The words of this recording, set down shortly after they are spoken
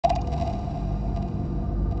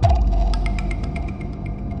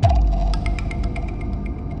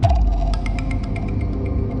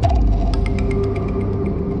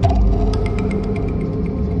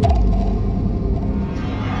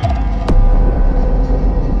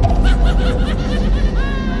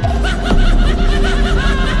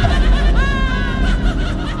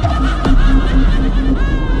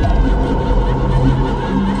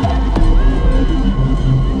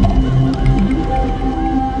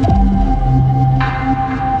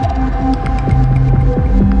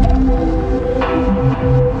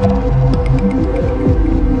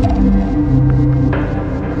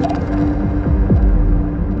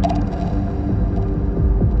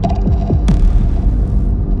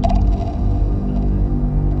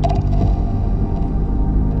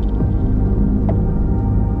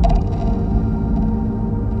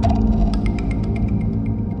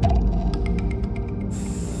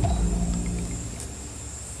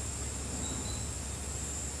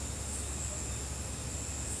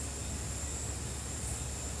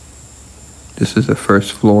This is the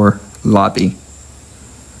first floor lobby.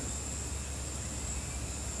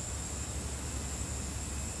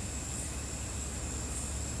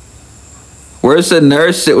 Where's the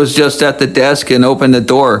nurse that was just at the desk and opened the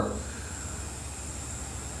door?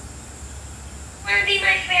 Wanna be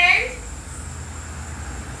my friend?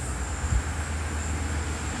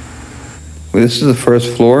 Well, this is the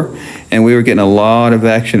first floor, and we were getting a lot of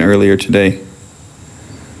action earlier today.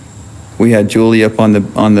 We had Julie up on the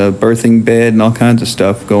birthing bed and all kinds of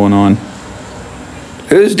stuff going on.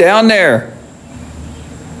 Who's down there?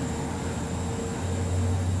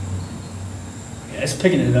 Yeah, it's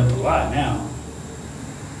picking it up a lot now.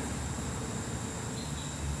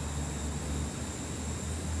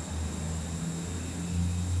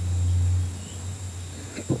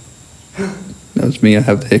 That was me. I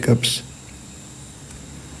have the hiccups.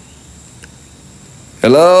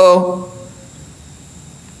 Hello?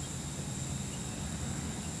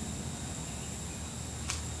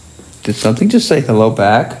 Did something just say hello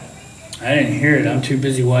back? I didn't hear it. I'm too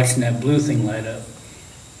busy watching that blue thing light up.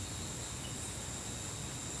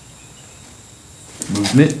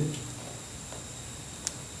 Movement.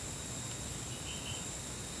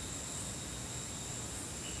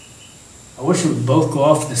 I wish it would both go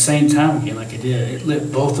off at the same time again like it did. It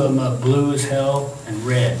lit both of them up blue as hell and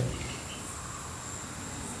red.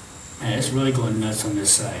 Man, it's really going nuts on this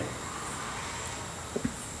side.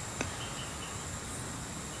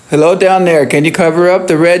 Hello down there. Can you cover up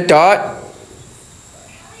the red dot?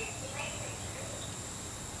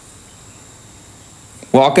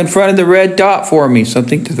 Walk in front of the red dot for me.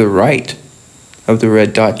 Something to the right of the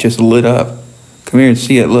red dot just lit up. Come here and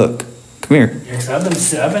see it. Look. Come here. Yes, I've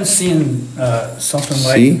been seeing something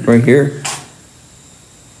like. See right here.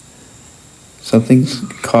 Something's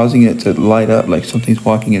causing it to light up like something's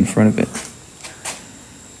walking in front of it.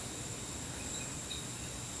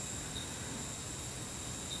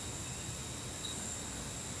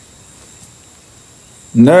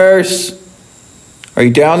 Nurse, are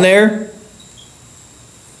you down there?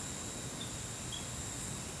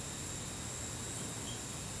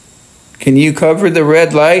 Can you cover the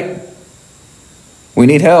red light? We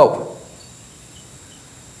need help.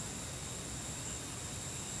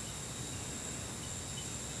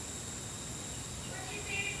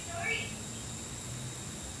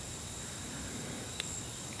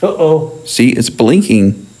 Uh-oh. See, it's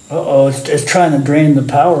blinking. Uh-oh, it's trying to drain the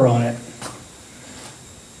power on it.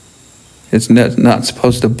 It's not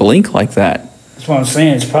supposed to blink like that. That's what I'm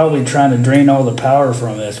saying. It's probably trying to drain all the power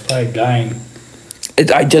from it. It's probably dying.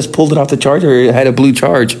 I just pulled it off the charger. It had a blue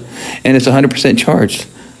charge, and it's 100% charged.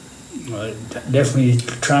 Well, definitely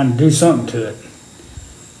trying to do something to it.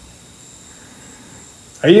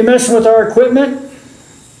 Are you messing with our equipment?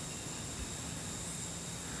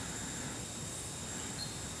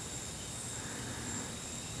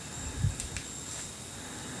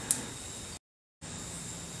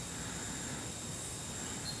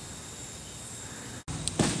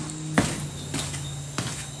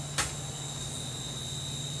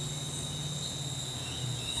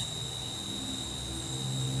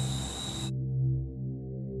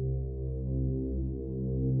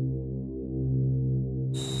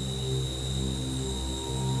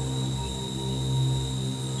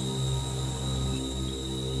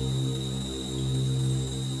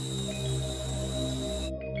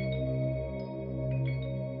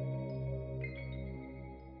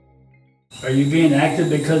 Are you being active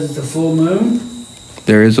because it's a full moon?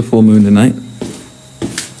 There is a full moon tonight.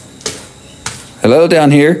 Hello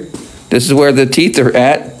down here. This is where the teeth are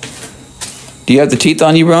at. Do you have the teeth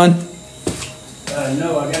on you, Ron?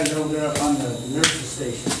 No, I gotta go there up on the nurse's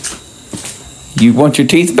station. You want your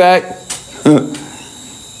teeth back? I'm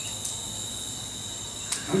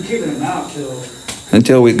keeping them out till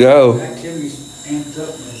Until we go. activity's amped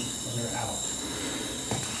up when they're out.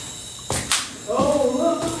 Oh,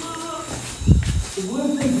 look! The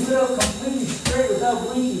blue thing lit up completely straight without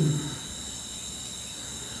blinking.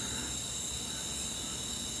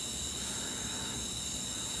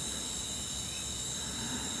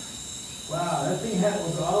 Wow, that thing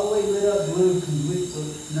was all the way lit up blue,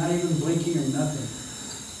 completely, not even blinking or nothing.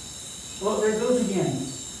 Oh, there it goes again.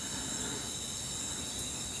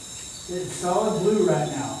 It's solid blue right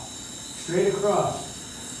now, straight across.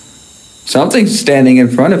 Something's standing in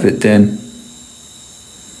front of it then.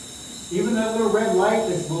 Even that little red light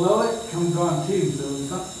that's below it comes on too, so it's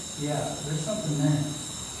not, yeah, there's something there.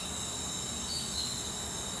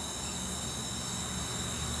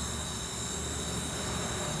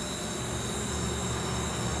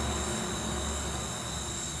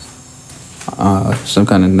 Some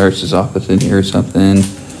kind of nurse's office in here or something.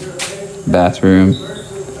 Bathroom,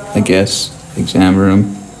 I guess. Exam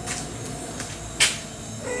room.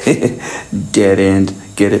 Dead end.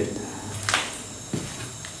 Get it?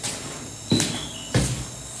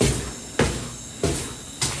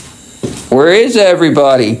 Where is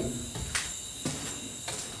everybody?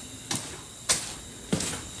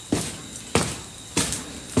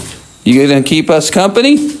 You gonna keep us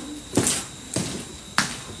company?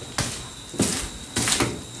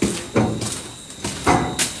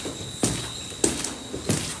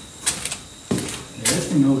 Yeah, this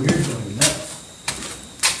thing over here is going nuts.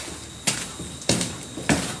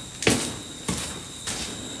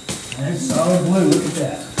 And it's solid blue, look at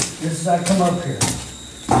that. This is how I come up here.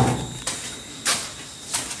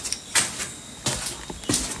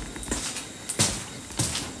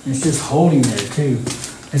 It's just holding there too.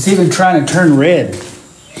 It's even trying to turn red.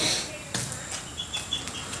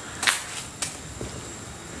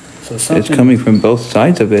 So something. It's coming from both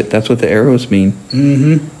sides of it. That's what the arrows mean.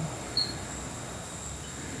 Mm-hmm.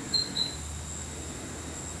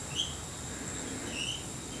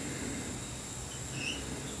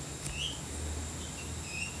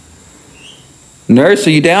 Nurse,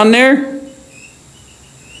 are you down there?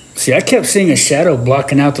 See, I kept seeing a shadow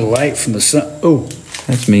blocking out the light from the sun. Oh,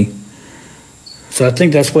 That's me. so I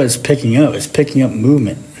think that's what it's picking up. It's picking up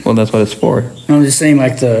movement. Well, that's what it's for. I'm just saying,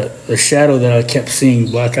 like the shadow that I kept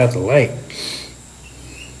seeing block out the light.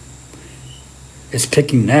 It's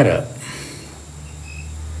picking that up.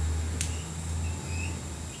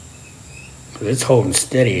 'Cause it's holding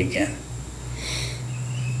steady again.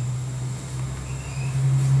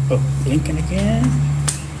 Oh, blinking again.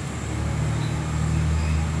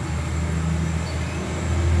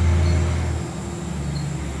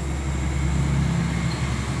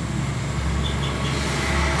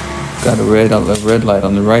 Got a red light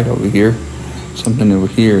on the right over here. Something over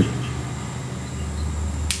here.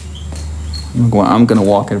 I'm gonna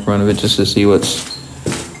walk in front of it just to see what's.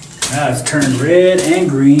 Now it's turned red and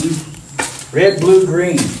green. Red, blue,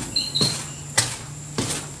 green.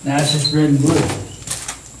 Now it's just red and blue.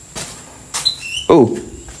 Oh,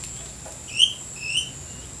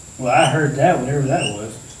 Well, I heard that, whatever that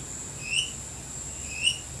was.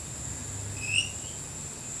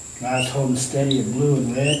 Now it's holding steady at blue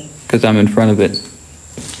and red. because I'm in front of it.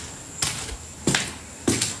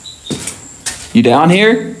 You down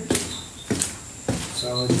here?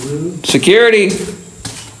 Solid blue. Security.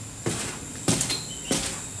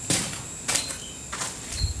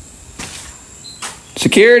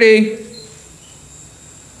 Security.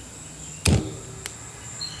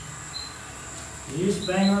 Did you just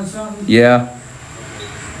bang on something? Yeah.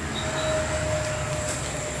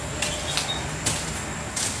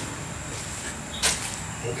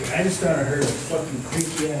 Okay, I just thought I heard a fucking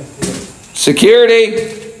creaky ass voice.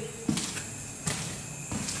 Security.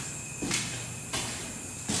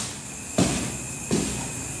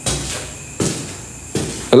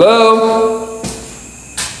 Hello?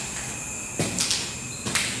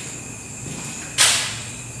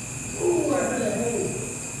 Ooh, I heard a hey.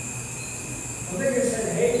 I think I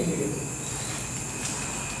said hey to you.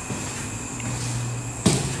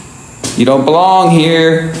 You don't belong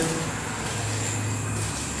here.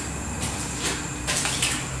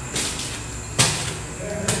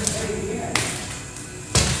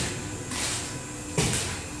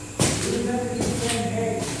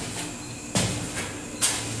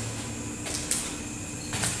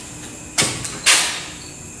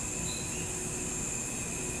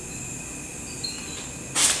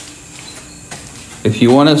 If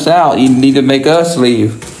you want us out, you need to make us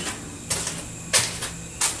leave.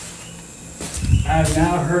 I've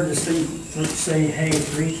now heard this thing say hey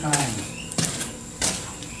 3 times.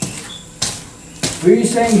 Who are you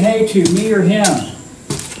saying hey to, me or him?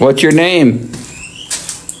 What's your name?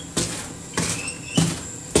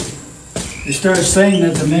 It started saying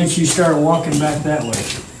that the minute you start walking back that way.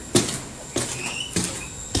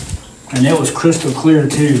 And it was crystal clear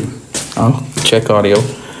too. I'll check audio.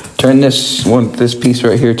 Turn this piece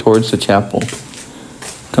right here towards the chapel.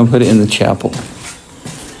 Come put it in the chapel.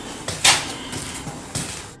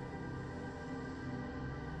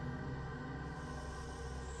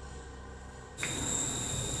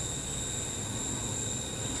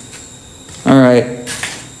 All right.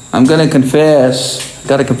 I'm gonna confess.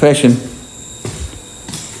 Got a confession.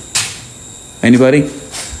 Anybody?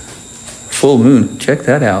 Full moon. Check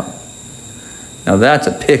that out. Now that's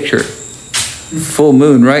a picture. Full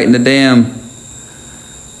moon right in the damn.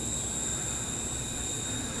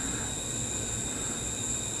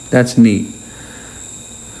 That's neat.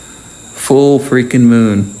 Full freaking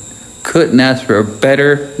moon. Couldn't ask for a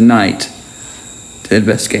better night to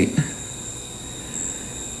investigate.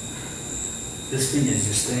 This thing is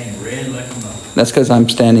just staying red like a mother. That's because I'm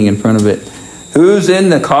standing in front of it. Who's in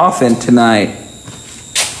the coffin tonight?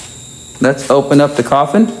 Let's open up the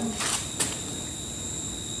coffin.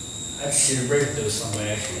 I'd shit a break if there was somebody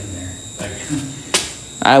actually in there. Like,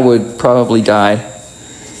 I would probably die.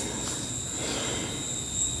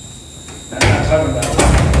 I'm not talking about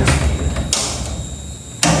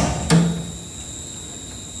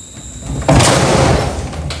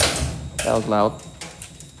That was loud.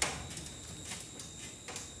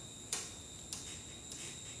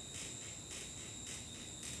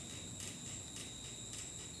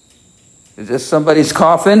 Is this somebody's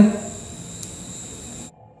coffin?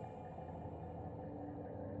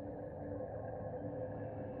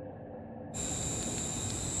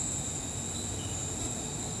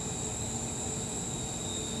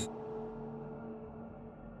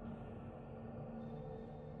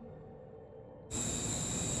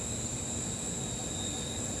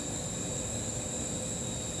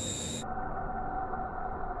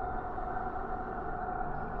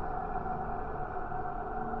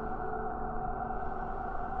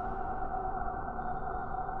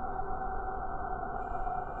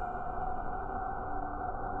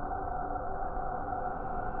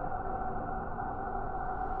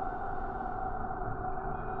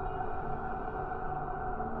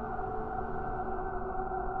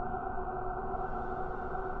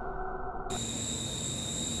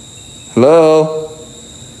 Hello?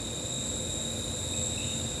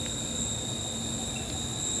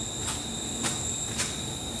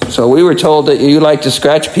 So we were told that you like to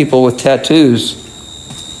scratch people with tattoos.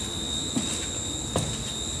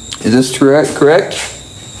 Is this correct?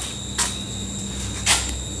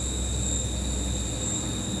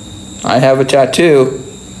 I have a tattoo.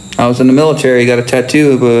 I was in the military, got a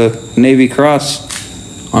tattoo of a Navy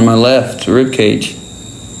cross on my left rib cage.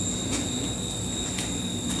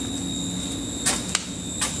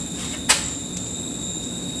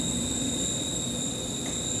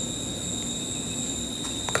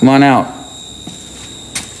 Come on out.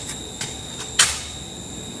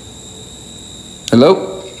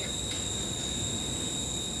 Hello?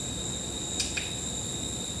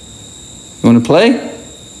 You want to play?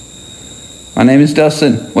 My name is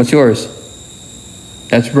Dustin. What's yours?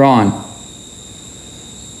 That's Ron.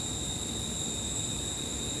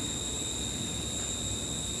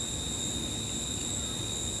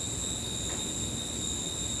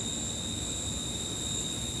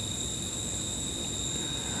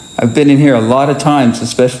 I've been in here a lot of times,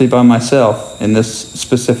 especially by myself, in this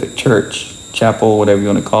specific church, chapel, whatever you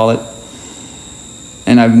want to call it.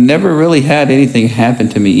 And I've never really had anything happen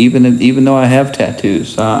to me, even though I have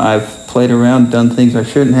tattoos. I've played around, done things I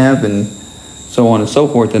shouldn't have, and so on and so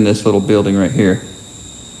forth in this little building right here.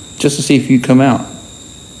 Just to see if you come out.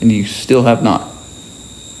 And you still have not.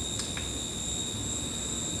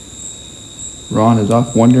 Ron is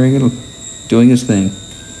off wandering and doing his thing.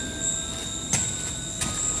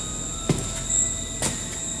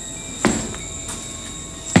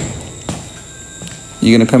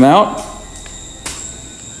 You gonna come out?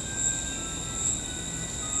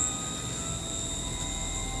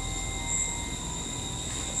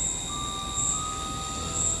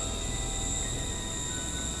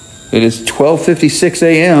 It is 12:56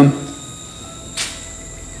 a.m.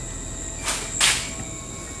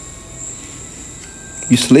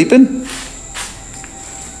 You sleeping?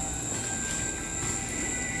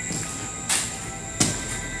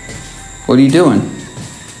 What are you doing?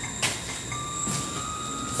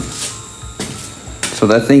 So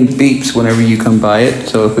that thing beeps whenever you come by it.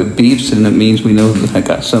 So if it beeps, then it means we know that I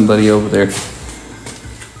got somebody over there.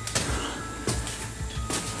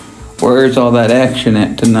 Where's all that action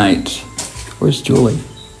at tonight? Where's Julie?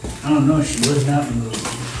 I don't know. She was out in the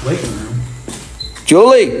waiting room.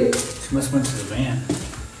 Julie! She must have went to the van.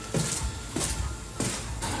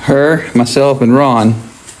 Her, myself, and Ron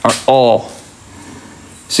are all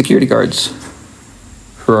security guards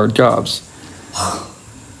for our jobs.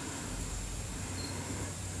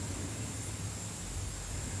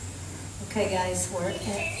 Okay, guys, we're at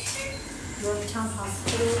Yorktown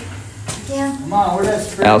Hospital. Yeah. Come on, where that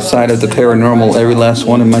spirit Outside of the paranormal, every last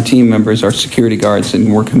one of my team members are security guards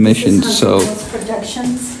and we're commissioned, so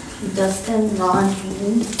Productions, Dustin, Ron,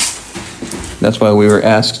 Eden. that's why we were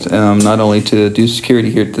asked not only to do security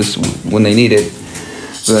here at this when they need it,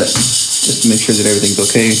 but just to make sure that everything's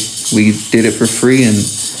okay. We did it for free, and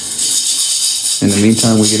in the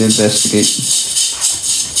meantime, we get to investigate.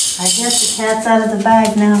 I guess the cat's out of the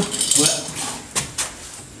bag now. What?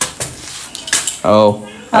 Oh,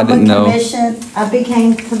 I didn't know. I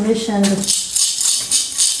became commissioned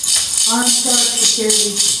armed guard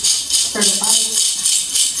security certified.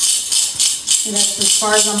 And that's as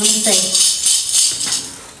far as I'm gonna say.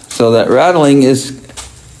 So that rattling is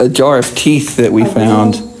a jar of teeth that we A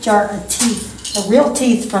found. real jar of teeth, a real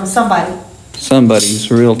teeth from somebody.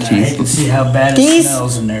 Somebody's real I hate to teeth. see how bad it These-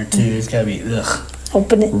 smells in there too. It's gotta be ugh.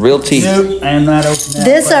 Open it. Real teeth. Nope, I am not opening that.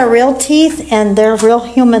 These but are real teeth and they're real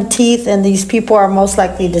human teeth and these people are most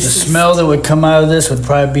likely the deceased. smell that would come out of this would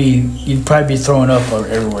probably be, you'd probably be throwing up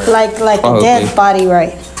everywhere. Like a Probably. dead body,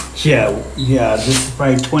 right? Yeah, this is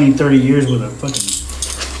probably 20, 30 years with a fucking,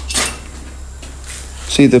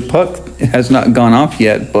 See, the puck has not gone off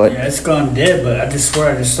yet, but yeah, it's gone dead, but I just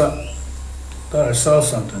swear I just thought I saw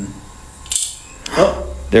something.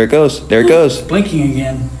 Oh, there it goes. There it goes. blinking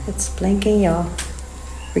again. It's blinking, y'all.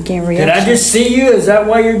 We're getting Did I reaction. just see you? Is that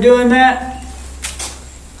why you're doing that?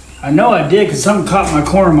 I know I did, because something caught my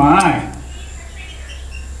corner of my eye.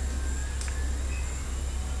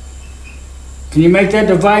 Can you make that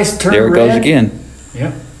device turn There it red? goes again.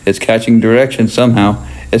 Yep. It's catching direction somehow.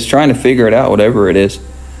 It's trying to figure it out, whatever it is.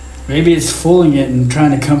 Maybe it's fooling it and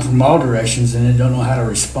trying to come from all directions and it don't know how to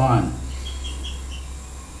respond.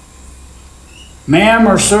 Ma'am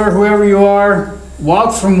or sir, whoever you are,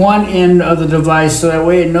 walk from one end of the device so that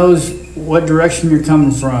way it knows what direction you're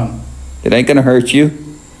coming from. It ain't gonna hurt you.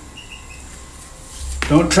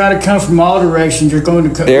 Don't try to come from all directions. You're going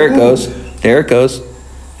to come. There it goes. There it goes.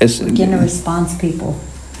 It's Getting a response, people.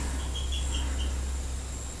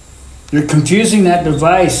 You're confusing that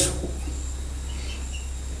device.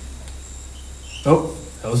 Oh,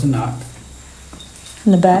 that was a knock.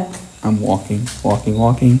 In the back. I'm walking, walking,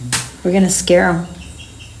 walking. We're gonna scare them.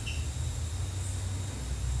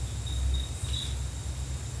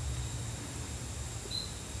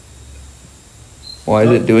 Why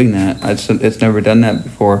is it doing that? It's never done that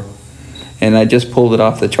before. And I just pulled it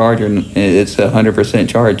off the charger and it's 100%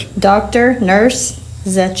 charge. Doctor, nurse,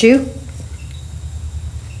 is that you?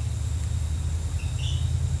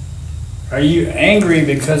 Are you angry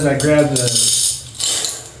because I grabbed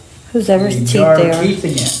Who's ever's the teeth jar they of are? teeth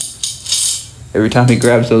again? Every time he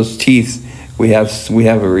grabs those teeth, we have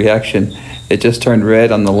a reaction. It just turned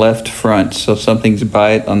red on the left front, so something's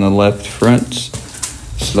bite on the left front.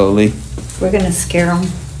 Slowly. We're gonna scare them.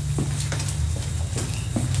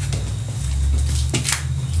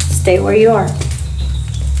 Stay where you are.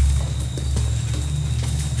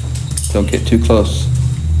 Don't get too close.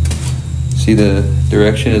 See the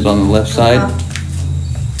direction is on the left side? Uh-huh.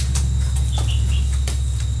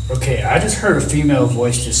 Okay, I just heard a female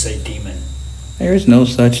voice just say demon. There's no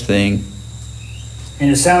such thing. And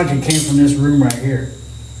it sounded like it came from this room right here.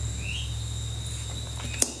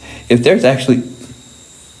 If there's actually...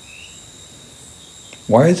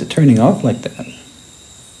 Why is it turning off like that?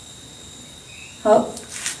 Oh,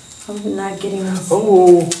 I'm not getting this.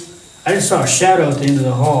 Oh, I just saw a shadow at the end of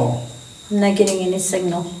the hall. I'm not getting any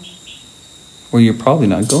signal. Well, you're probably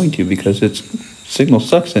not going to because it's signal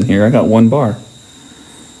sucks in here. I got 1 bar.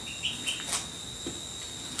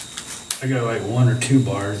 I got like 1 or 2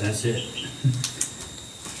 bars, that's it.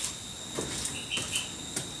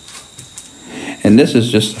 And this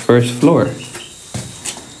is just the first floor.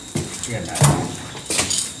 Yeah,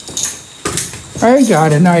 I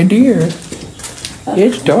got an idea.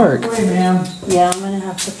 It's dark. Wait, ma'am. Yeah, I'm gonna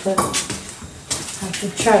have to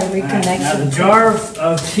try to reconnect Now the it. jar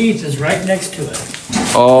of teeth is right next to it.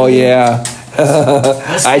 Oh, yeah.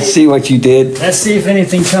 I see what you did. Let's see if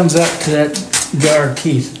anything comes up to that jar of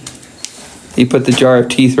teeth. He put the jar of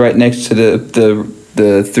teeth right next to the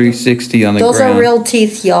 360 on the Those ground. are real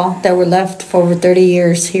teeth, y'all, that were left for over 30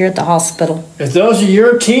 years here at the hospital. If those are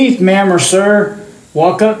your teeth, ma'am or sir,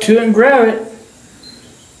 walk up to it and grab it.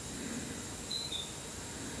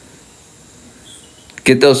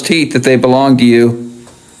 Get those teeth if they belong to you.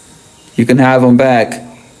 You can have them back.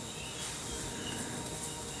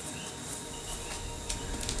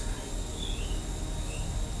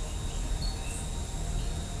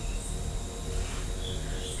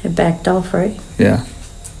 It backed off, right? Yeah.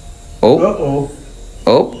 Oh, Uh-oh.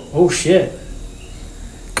 oh, Oh, shit.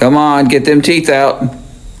 come on, get them teeth out.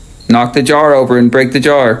 Knock the jar over and break the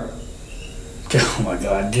jar. Oh, my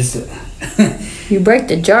God. Just... You break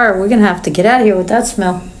the jar, we're gonna have to get out of here with that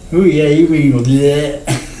smell. Ooh, yeah, you mean go bleh.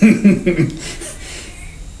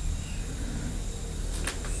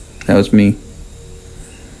 That was me.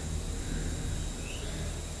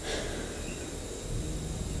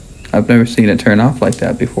 I've never seen it turn off like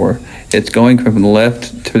that before. It's going from the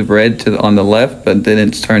left to red to on the left, but then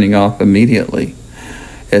it's turning off immediately.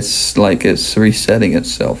 It's like it's resetting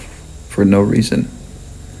itself for no reason.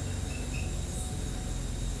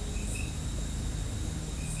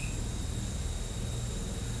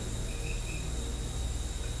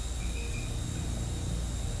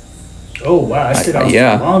 Oh, wow, I stayed off for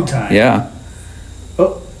Yeah. a long time. Yeah.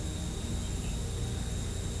 Oh,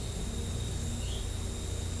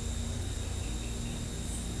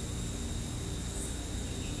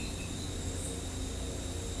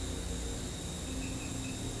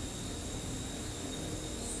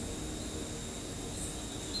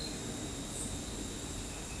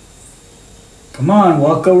 come on,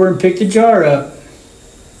 walk over and pick the jar up.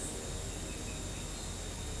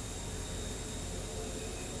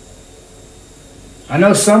 I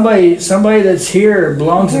know somebody that's here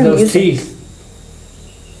belongs to Hear those music. teeth.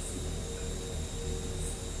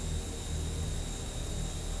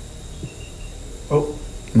 Oh,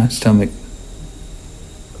 My stomach.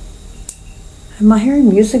 Am I hearing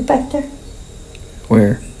music back there?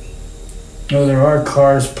 Where? no, there are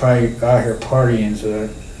cars probably out here partying, so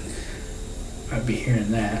I'd be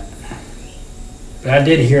hearing that. But I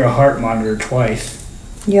did hear a heart monitor twice.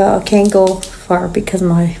 Yeah, I can't go far because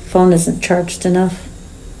my phone isn't charged enough.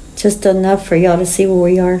 Just enough for y'all to see where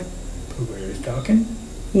we are. Who was talking?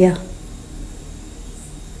 Yeah.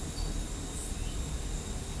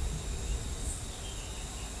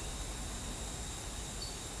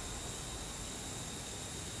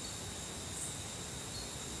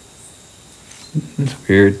 It's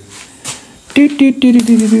weird. Doot, doot, doot, doot,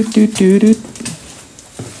 doot, doot, doot, doot, doot.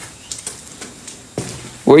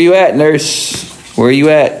 Where you at, nurse? Where you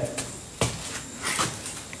at?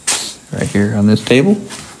 Right here on this table.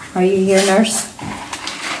 Are you here, nurse?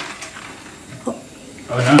 Oh,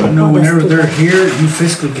 I know whenever they're here, you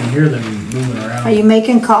physically can hear them moving around. Are you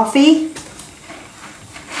making coffee?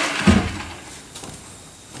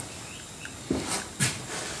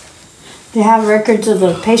 Do you have records of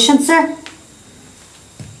the patients there?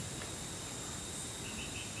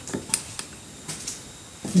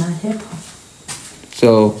 Not hip hop.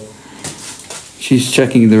 So she's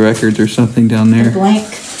checking the records or something down there. Blank.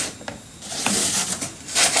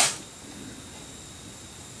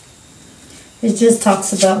 It just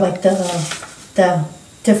talks about like the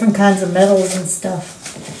different kinds of metals and stuff.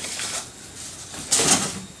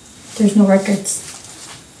 There's no records.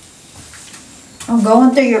 I'm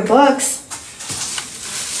going through your books.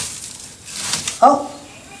 Oh.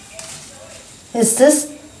 Is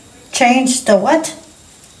this changed to what?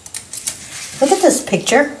 Look at this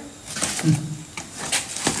picture.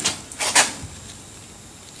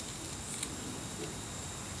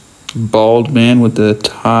 Bald man with a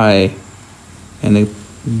tie and a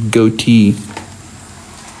goatee.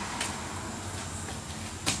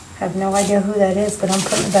 I have no idea who that is, but I'm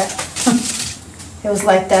putting it back. It was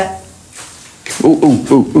like that. Ooh, ooh,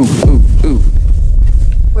 ooh, ooh, ooh, ooh.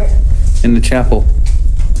 Where? In the chapel.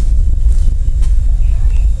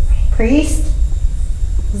 Priest?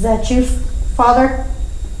 Is that you, Father?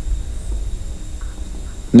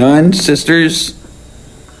 Nuns, sisters.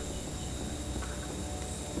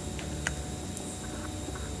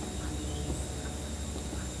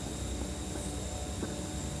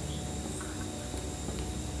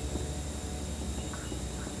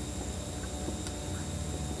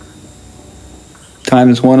 Time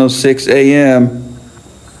is 1:06 a.m.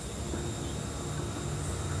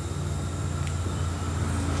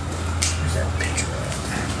 Where's that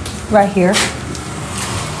picture? Right here.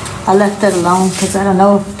 I left it alone because I don't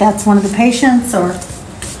know if that's one of the patients or...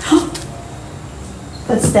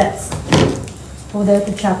 Footsteps. Over there at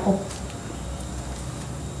the chapel.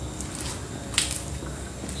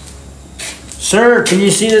 Sir, can you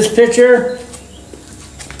see this picture?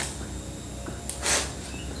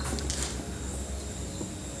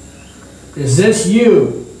 Is this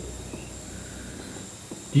you?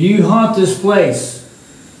 Do you haunt this place?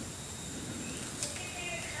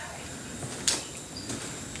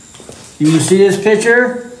 Do you see this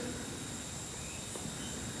picture?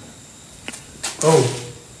 Oh,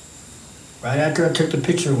 right after I took the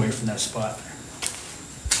picture away from that spot.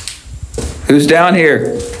 Who's down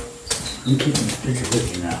here? I'm keeping this picture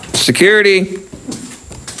with me now. Security.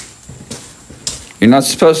 You're not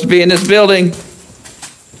supposed to be in this building.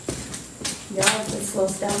 Yeah, it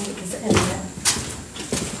slows down because of internet.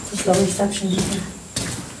 There's no reception here.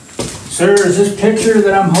 Sir, is this picture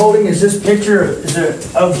that I'm holding, is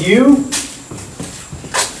it of you?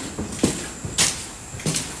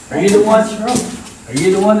 Are you the one? Are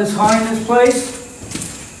you the one that's haunting this place?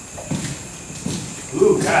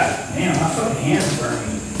 Ooh, God, damn, my fucking hands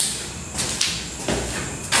burning.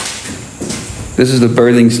 This is the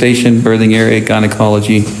birthing station, birthing area,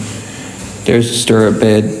 gynecology. There's a stirrup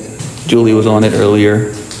bed. Julie was on it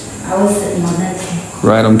earlier. I was sitting on that.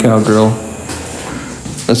 Right on, cowgirl.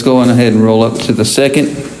 Let's go on ahead and roll up to the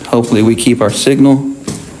second. Hopefully we keep our signal.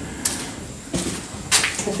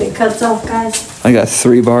 If it cuts off, guys. I got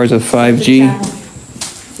 3 bars of 5G.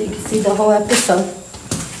 So you can see the whole episode.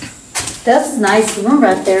 That's a nice room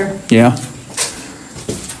right there. Yeah.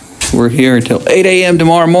 We're here until 8 a.m.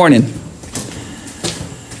 tomorrow morning.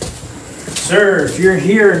 Sir, if you're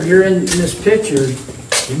here and you're in this picture,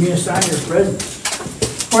 give me a sign of your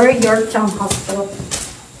presence. We're at Yorktown Hospital.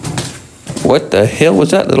 What the hell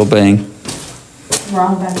was that little bang?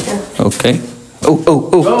 Wrong back there. Okay. Oh,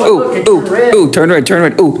 look, it turned red. turn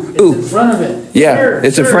red. It's in front of it. Yeah, Sir,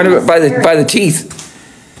 it's in sir. front of it by the teeth.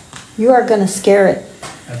 You are gonna scare it.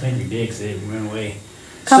 I think we did, 'cause it went away.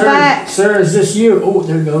 Come Sir, back. Sir, is this you? Oh,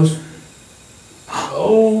 there it goes.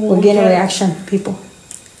 Oh. We'll get a okay. reaction, people.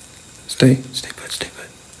 Stay put.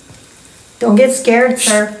 Don't get scared,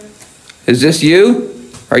 sir. Is this you?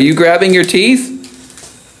 Are you grabbing your teeth?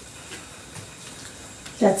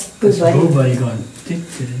 That's Boo That's Buddy. Boo Buddy going. Tick,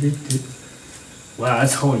 tick, tick, tick. Wow,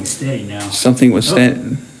 that's holding steady now. Something was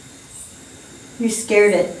sent. You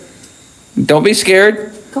scared it. Don't be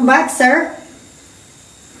scared. Come back, sir.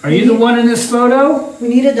 Are you the one in this photo? We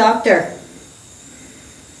need a doctor.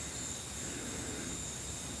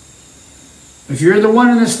 If you're the one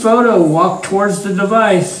in this photo, walk towards the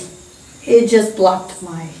device. It just blocked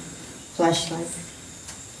my flashlight.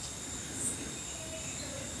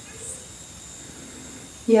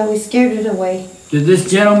 Yeah, we scared it away. Did this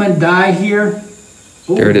gentleman die here?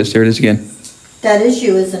 Ooh. There it is again. That is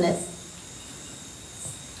you, isn't it?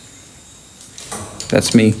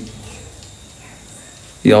 That's me.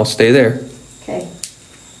 Y'all stay there. Okay.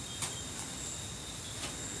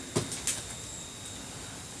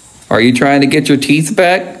 Are you trying to get your teeth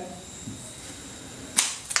back?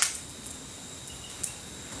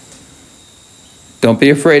 Don't be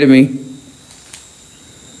afraid of me.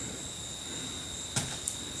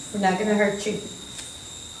 We're not gonna hurt you.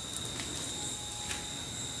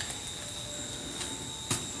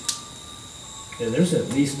 Yeah, there's at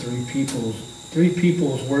least three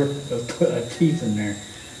people's worth of teeth in there.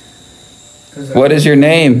 'Cause What is your I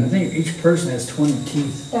name? think each person has 20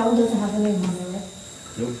 teeth. That one doesn't have a name on it, right?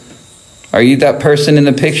 Nope. Are you that person in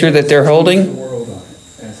the picture that they're The holding? world on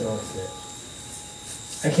it. That's all it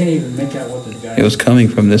said. I can't even make out what the guy. It was coming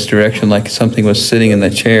from this direction, like something was sitting in the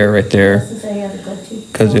chair right there, Doesn't say he had a good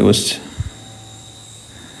tooth. because it was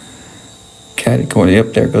catty corner.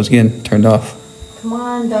 Yep, there it goes again. Turned off. Come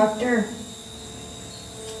on, doctor.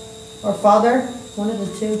 Or father, one of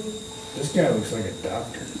the two. This guy looks like a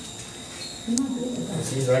doctor.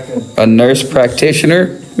 He's like a. A nurse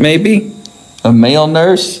practitioner, maybe? A male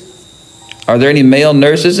nurse? Are there any male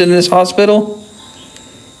nurses in this hospital?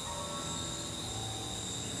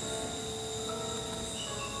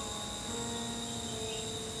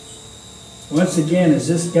 Once again, is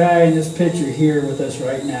this guy in this picture here with us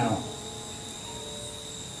right now?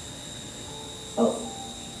 Oh,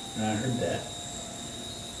 I heard that.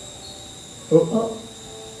 Oh, oh,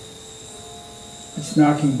 it's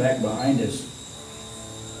knocking back behind us.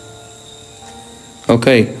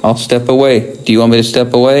 Okay, I'll step away. Do you want me to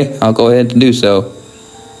step away? I'll go ahead and do so.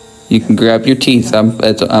 You can grab your teeth.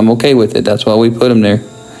 I'm okay with it. That's why we put them there.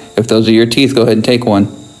 If those are your teeth, go ahead and take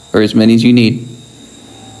one, or as many as you need.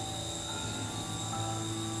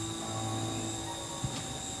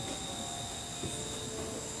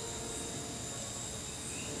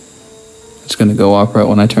 It's gonna go off right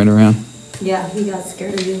when I turn around. yeah, he got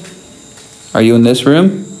scared of you. Are you in this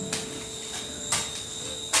room?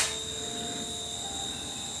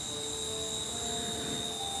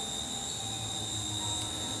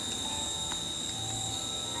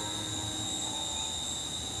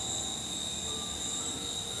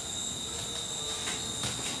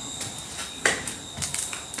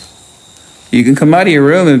 You can come out of your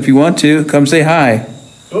room if you want to. Come say hi.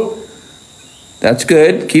 Oh, That's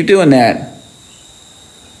good. Keep doing that.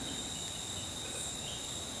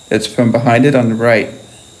 It's from behind it on the right.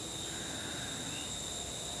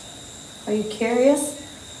 Are you curious?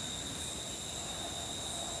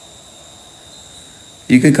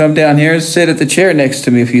 You can come down here and sit at the chair next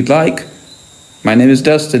to me if you'd like. My name is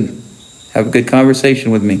Dustin. Have a good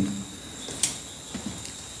conversation with me. I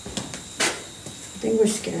think we're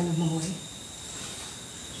scaring him away.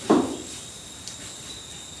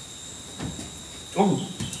 oh,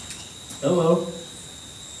 hello.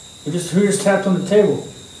 Who just tapped on the table?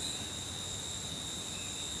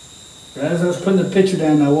 But as I was putting the picture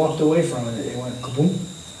down, I walked away from it. It went kaboom.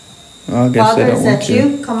 Well, I guess Father, I don't is want that to.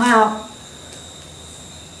 you? Come out.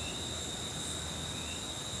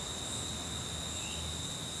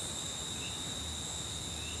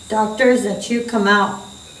 Doctor, is that you? Come out.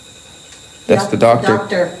 That's the doctor.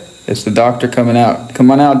 Doctor. It's the doctor coming out.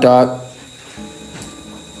 Come on out, Doc.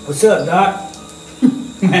 What's up, Doc?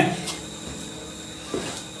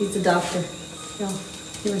 He's a doctor.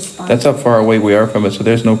 He responds. That's how far away we are from it, so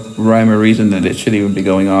there's no rhyme or reason that it should even be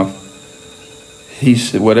going off.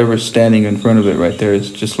 Whatever's standing in front of it right there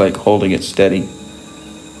is just like holding it steady.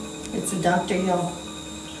 It's a doctor, y'all.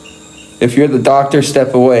 If you're the doctor,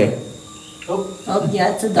 step away. Oh,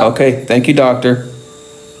 yeah, it's a doctor. Okay, thank you, doctor.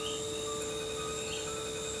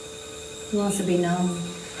 He wants to be known.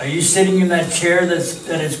 Are you sitting in that chair that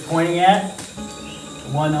it's pointing at?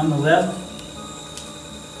 The one on the left?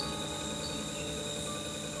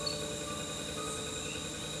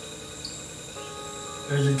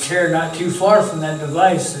 There's a chair not too far from that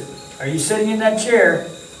device. Are you sitting in that chair?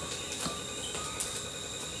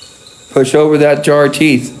 Push over that jar of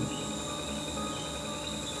teeth.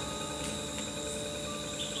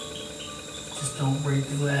 Just don't break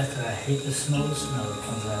the glass. I hate the smell that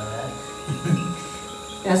comes out of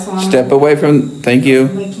that. That's why I'm Step away from, thank you.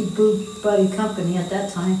 gonna keep Boo Buddy company at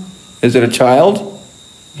that time. Is it a child?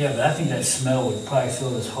 Yeah, but I think that smell would probably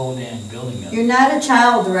fill this whole damn building up. You're not a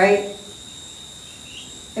child, right?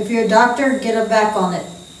 If you're a doctor, get a back on it.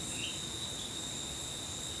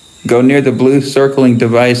 Go near the blue circling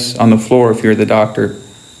device on the floor if you're the doctor.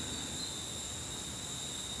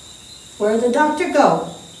 Where'd the doctor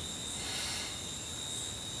go?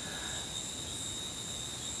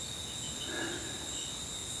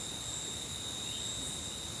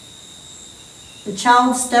 The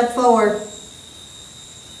child, step forward.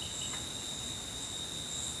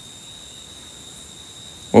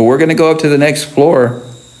 Well, we're gonna go up to the next floor.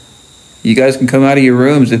 You guys can come out of your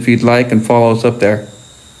rooms if you'd like and follow us up there.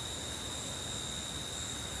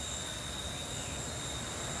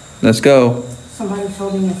 Let's go. Somebody's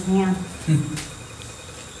holding his hand.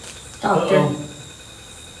 Doctor. Uh-oh.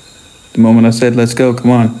 The moment I said, let's go,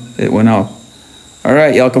 come on, it went off. All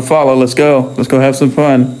right, y'all can follow. Let's go. Let's go have some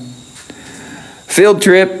fun. Field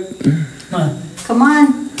trip. Come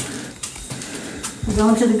on. We're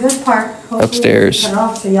going to the good part. Hopefully Upstairs. it's cut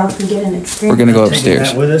off so y'all can get an experience. We're gonna go Taking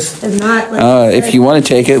upstairs. that with us? If not, let's If you want to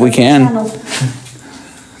take it, we can.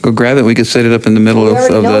 Go grab it. We could set it up in the middle We of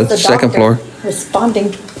already know the it's second doctor floor.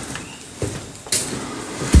 Responding.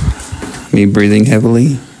 Me breathing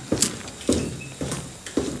heavily.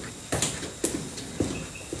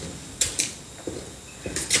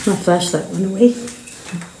 My flashlight went away.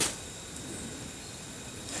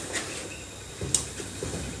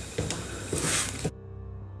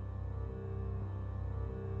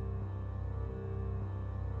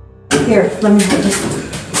 Here, let me hold this.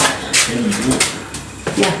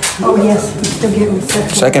 Yeah, oh yes, I'm still getting the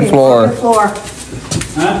Second okay, floor. Second floor.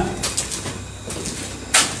 Huh?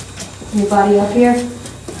 Anybody up here?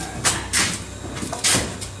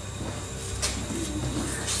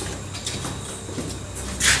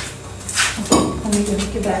 Let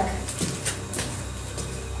me get back.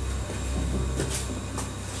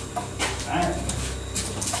 Alright.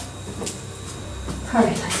 All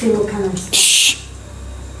right, let's see what kind of. Shh.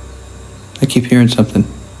 I keep hearing something.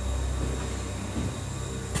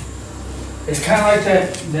 It's kind of like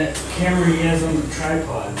that camera he has on the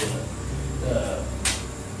tripod, the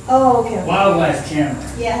Oh, okay. wildlife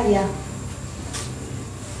camera. Yeah, yeah.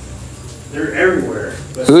 They're everywhere.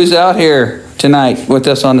 But Who's out here tonight with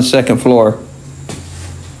us on the second floor?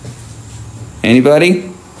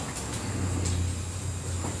 Anybody?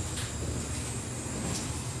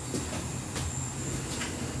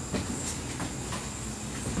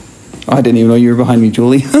 Oh, I didn't even know you were behind me,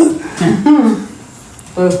 Julie.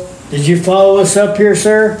 Did you follow us up here,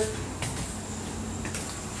 sir?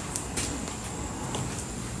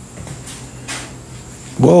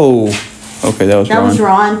 Whoa. Okay, that was That wrong. was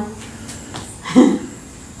Ron.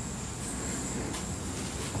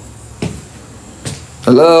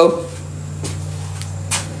 Hello?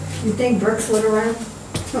 You think Brooks would around?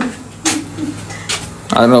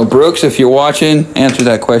 I don't know. Brooks, if you're watching, answer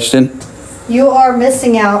that question. You are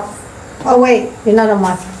missing out. Oh wait, you're not on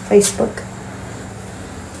my Facebook.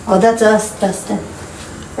 Oh, that's us, Dustin.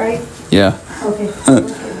 Right? Yeah. Okay.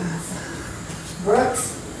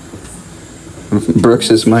 Brooks. Brooks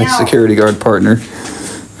is my Yeah. security guard partner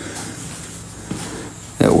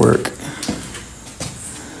at work.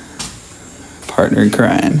 Partner in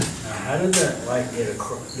crime. Now, how did that light get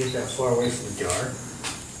that far away from the jar?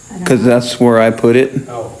 Because that's where I put it.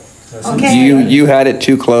 Oh. That's Okay. You had it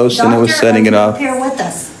too close and it was Doctor, setting it are you off. up here with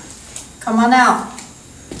us. Come on out.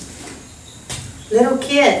 Little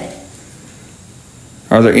kid.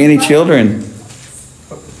 Are there any children?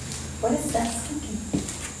 What is that sticking?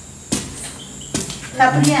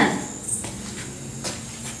 Tap again.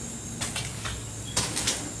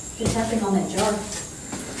 You're tapping on that jar.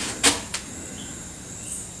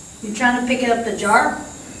 You trying to pick up the jar?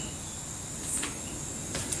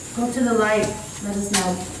 Go to the light, let us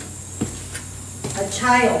know. A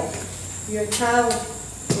child, your child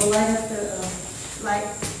will light up the light.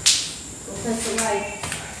 Go press the light.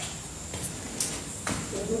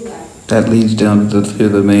 The blue light. That leads down to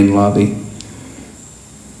the main lobby.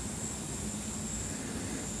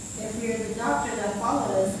 If you're the doctor that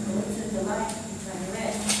followed us, go to the light and turn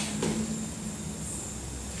red.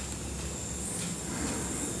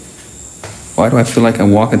 Why do I feel like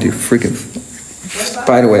I'm walking through freaking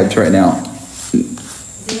spider webs right now?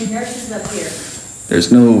 The nurses up here.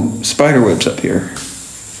 There's no spider webs up here.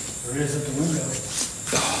 There is at the window.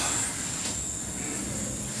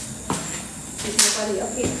 There's nobody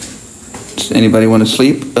up here. Does anybody want to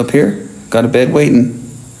sleep up here? Got a bed waiting.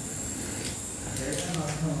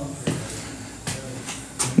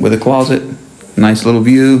 With a closet. Nice little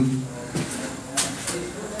view.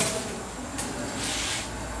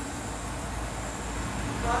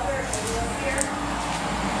 Father, are you up here?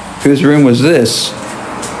 Whose room was this?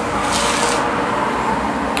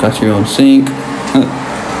 Got your own sink.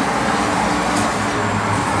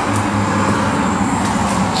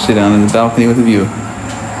 Sit down in the balcony with a view.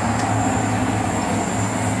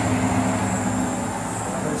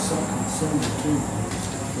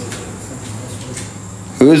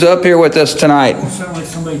 Who's up here with us tonight? It sounds like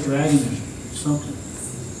somebody dragging something.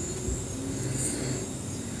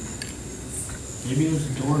 Maybe it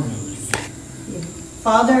was the door moving.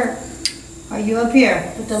 Father, are you up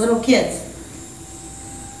here with the little kids?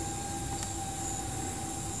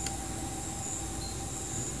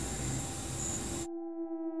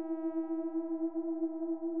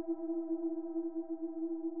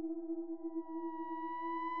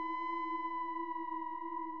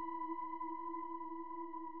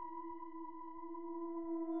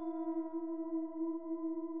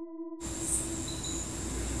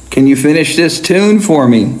 Can you finish this tune for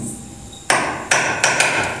me? I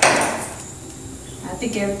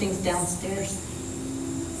think everything's downstairs.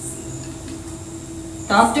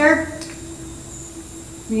 Doctor?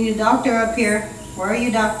 We need a doctor up here. Where are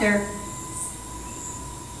you, doctor?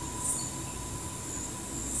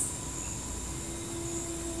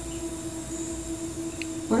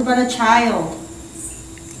 What about a child?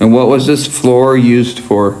 And what was this floor used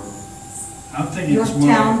for? I'm thinking it's more.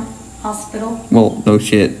 Yorktown Hospital? Well, no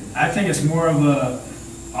shit. I think it's more of a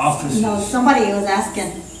office. No, somebody was asking,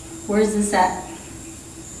 where's this at?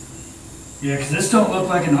 Yeah, because this don't look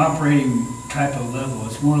like an operating type of level.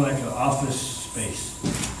 It's more like an office space.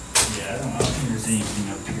 Yeah, I don't think there's anything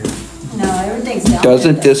up here. No, everything's down there.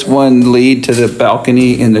 Doesn't this one lead to the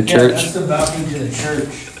balcony in the Yeah, church? that's the balcony to the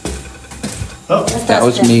church. Oh, That's That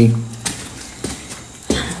was Dustin. me.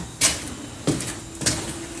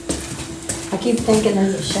 I keep thinking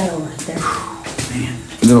there's a shadow right there. man.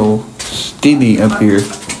 Little steamy up here.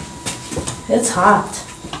 It's hot.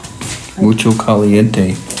 Mucho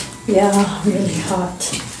caliente. Yeah, really hot.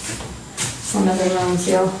 One of the rooms,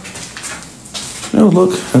 yo. Oh,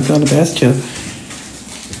 look, I've got a bathtub.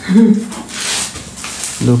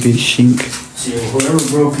 Little bitty shink. See, whoever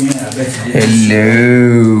broke in, I bet you did.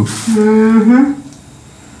 Hello. Mm-hmm.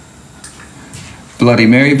 Bloody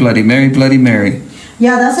Mary, Bloody Mary, Bloody Mary.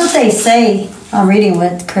 Yeah, that's what they say. I'm reading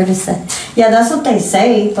what Curtis said. Yeah, that's what they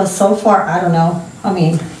say, but so far, I don't know. I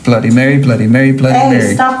mean, Bloody Mary, Bloody Mary, Bloody hey,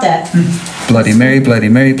 Mary. stop that. Bloody Mary, Bloody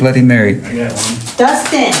Mary, Bloody Mary. I got one.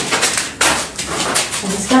 Dustin! I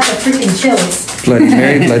just got the freaking chills. Bloody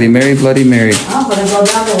Mary, Bloody Mary, Bloody Mary. I'm gonna go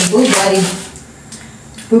down to Boo Buddy.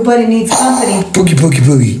 Boo Buddy needs company. Boogie, boogie,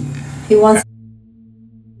 boogie. He wants.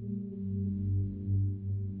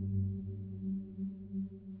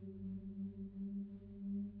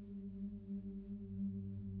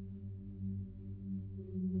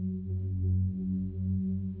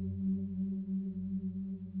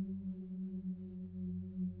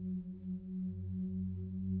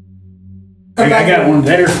 I got one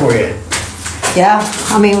better for you. Yeah,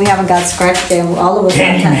 I mean, we haven't got scratched there. All of us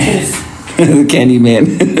have Candyman. tattoos. Candyman.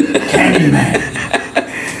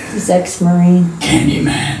 Candyman. He's ex-Marine.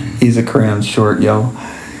 Candyman. He's a crayon short, yo.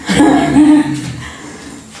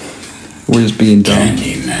 We're just being dumb.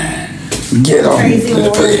 Candyman. Get on. Crazy War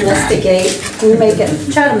investigate. We make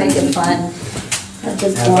it, try to make it fun at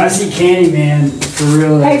this Now, if I point. see Candyman, for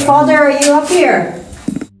real. Hey, Father, are you up here?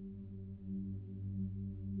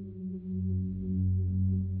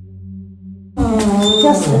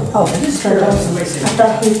 Justin. Oh, it's for Justin. I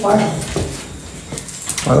thought he farted.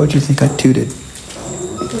 Why would you think I tooted?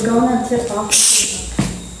 We're going on tip off.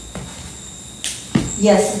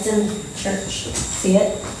 Yes, it's in church. See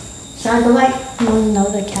it? Shine the light. No,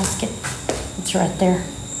 the casket. It's right there.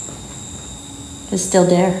 It's still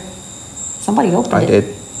there. Somebody opened it. I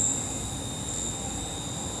did.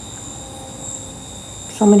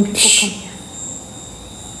 So many people come here.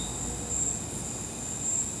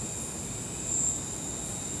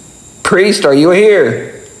 Priest, are you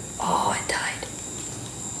here? Oh, it died.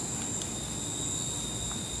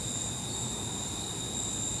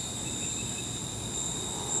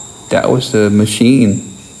 That was the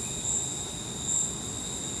machine.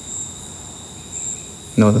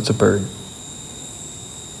 No, that's a bird.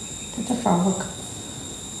 That's a frog.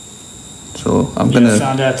 So I'm I gonna.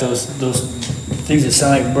 found out those things that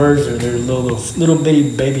sound like birds are they're little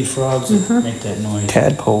bitty baby frogs that make that noise.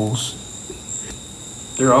 Tadpoles.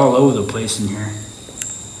 They're all over the place in here.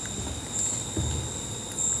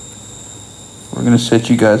 We're gonna set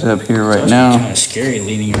you guys up here right It's now. kind of scary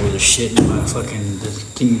leaning over the shit and my fucking this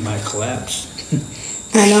thing might collapse.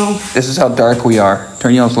 I know. This is how dark we are.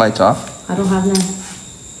 Turn y'all's lights off. I don't have none.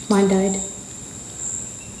 Mine died.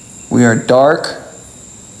 We are dark.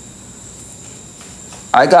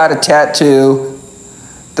 I got a tattoo.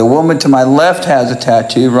 The woman to my left has a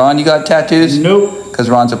tattoo. Ron, you got tattoos? Nope. Because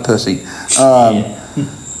Ron's a pussy.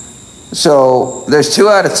 So there's 2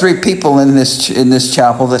 out of 3 people in this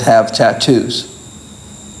chapel that have tattoos.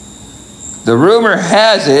 The rumor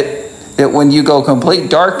has it that when you go complete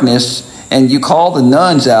darkness and you call the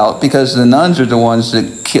nuns out, because the nuns are the ones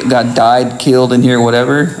that died, killed in here,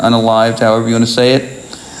 whatever, unalived, however you want to say it.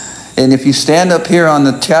 And if you stand up here on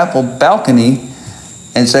the chapel balcony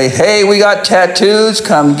and say, hey, we got tattoos,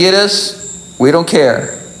 come get us, we don't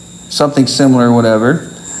care. Something similar,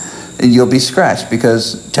 whatever. And you'll be scratched,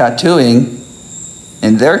 because tattooing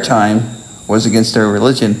in their time was against their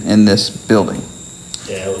religion in this building.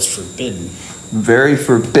 Yeah, it was forbidden. Very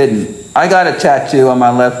forbidden. I got a tattoo on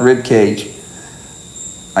my left rib cage.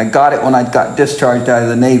 I got it when I got discharged out of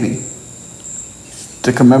the Navy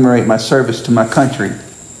to commemorate my service to my country.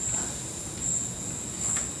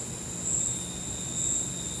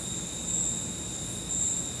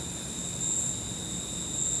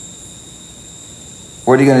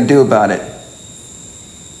 What are you going to do about it?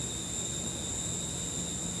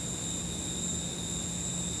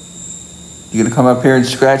 You going to come up here and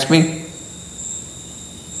scratch me?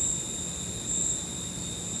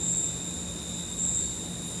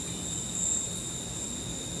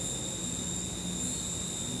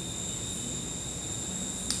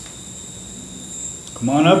 Come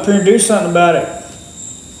on up here and do something about it.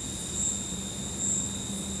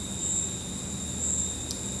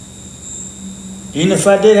 Even if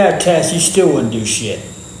I did have tats, you still wouldn't do shit.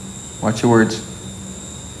 Watch your words.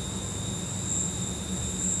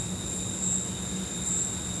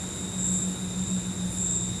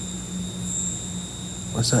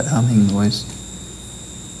 What's that humming noise?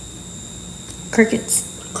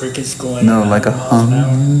 Crickets. Crickets going. No, at like a 100 miles an hour.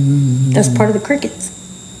 hum. That's part of the crickets.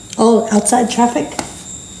 Oh, outside traffic?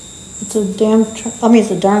 It's a damn truck. I mean,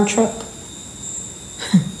 it's a darn truck.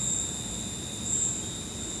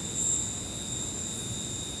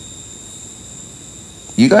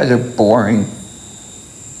 You guys are boring.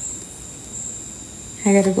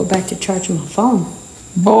 I gotta go back to charging my phone.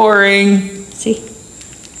 Boring. See?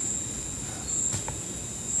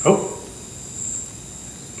 Oh,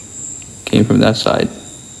 Came from that side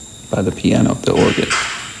by the piano, the organ.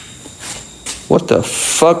 What the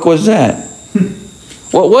fuck was that?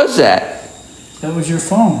 What was that? that was your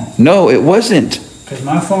phone. No, it wasn't. Because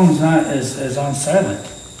my phone's not as on silent.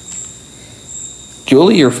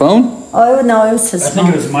 Julie, your phone? Oh, no, it was his I think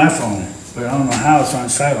phone. it was my phone, but I don't know how it's on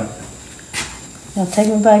silent. Now take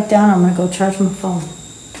me back down. I'm gonna go charge my phone.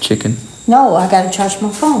 Chicken. No, I gotta charge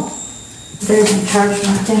my phone. There's my charge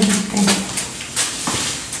my thing.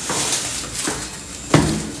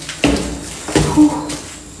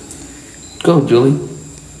 Go, Julie.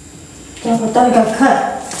 Yeah, I thought I got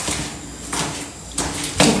cut.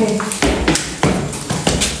 Okay.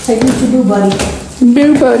 Take me to do, buddy.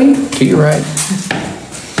 Boo, buddy. To your right.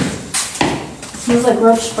 Smells like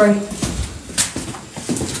roach spray.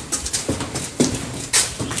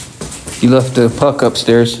 You left the puck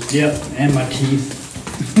upstairs. Yep, and my teeth.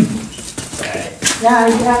 Yeah,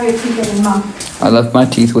 you have your teeth in your mouth. I left my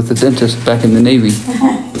teeth with the dentist back in the Navy.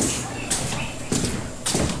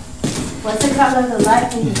 What's the color of the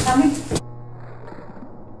light when you're coming?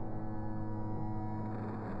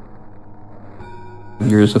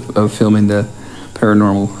 Years of filming the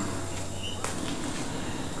paranormal.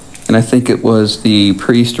 And I think it was the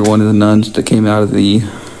priest or one of the nuns that came out of the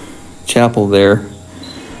chapel there,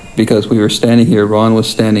 because we were standing here. Ron was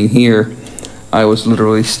standing here. I was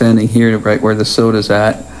literally standing here right where the soda's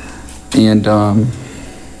at. And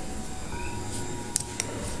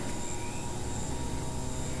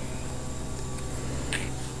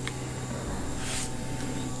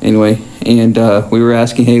Anyway, and we were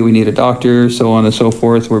asking, hey, we need a doctor, so on and so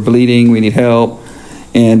forth. We're bleeding, we need help.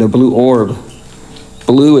 And a blue orb.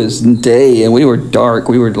 Blue is day, and we were dark.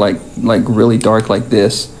 We were like really dark like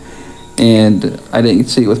this. And I didn't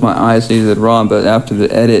see it with my eyes, neither did Ron, but after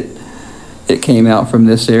the edit, it came out from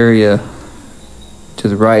this area to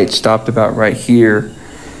the right, stopped about right here,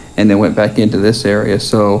 and then went back into this area.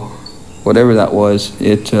 So whatever that was,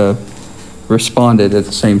 it responded at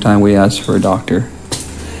the same time we asked for a doctor.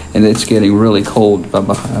 And it's getting really cold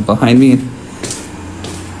behind me.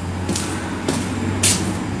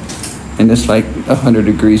 And it's like 100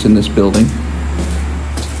 degrees in this building.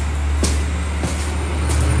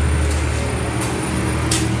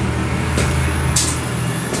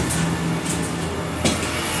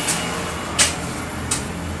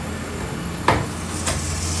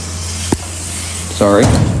 Sorry.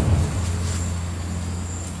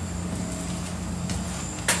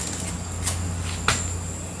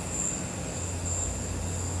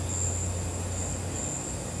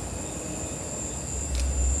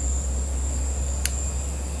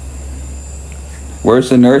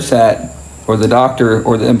 Where's the nurse at, or the doctor,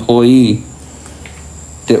 or the employee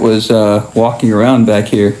that was walking around back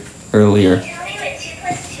here earlier? Can you tell me what 2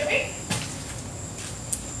 plus 2 is?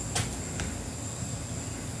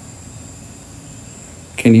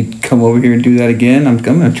 Can you come over here and do that again? I'm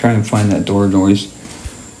gonna try and find that door noise.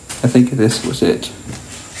 I think this was it.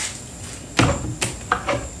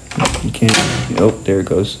 You can't, oh, there it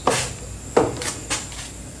goes.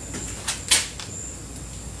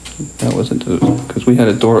 That wasn't, because we had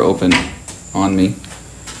a door open on me.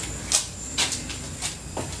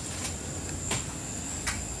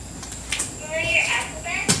 What are your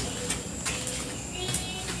alphabet? A, B, C,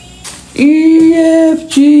 D. E, F,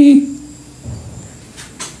 G.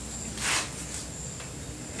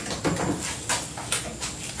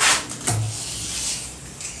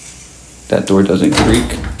 That door doesn't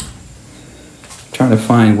creak. I'm trying to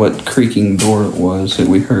find what creaking door it was that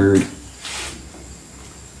we heard.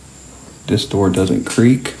 This door doesn't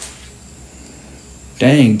creak.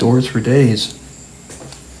 Dang, doors for days.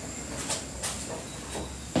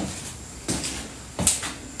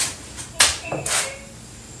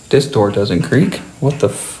 This door doesn't creak. What the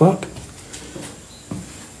fuck?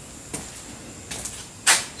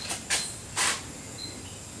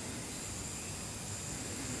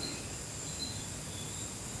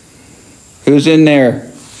 Who's in there?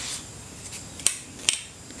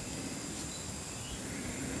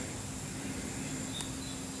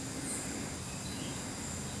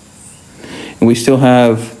 And we still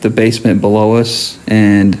have the basement below us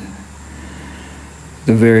and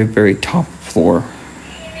the very, very top floor.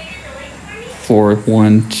 Floor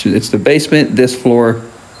 1, 2. It's the basement, this floor,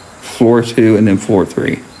 floor 2, and then floor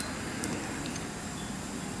 3.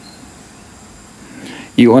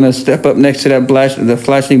 You want to step up next to that the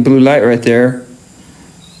flashing blue light right there.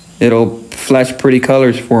 It'll flash pretty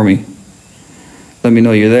colors for me. Let me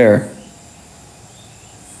know you're there.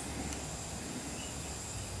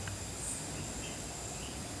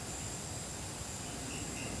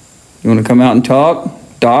 You want to come out and talk,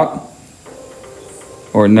 doc?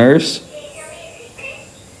 Or nurse? Can you tell me a secret?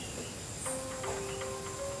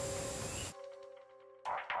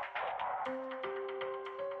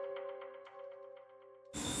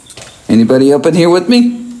 Anybody up in here with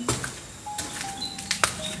me?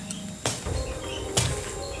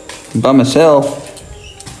 By myself.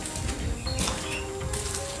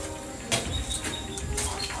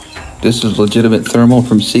 This is legitimate thermal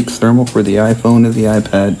from Seek Thermal for the iPhone and the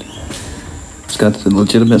iPad. It's got the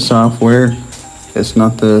legitimate software. It's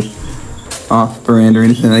not the off-brand or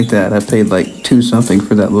anything like that. I paid like $2 something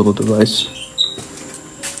for that little device.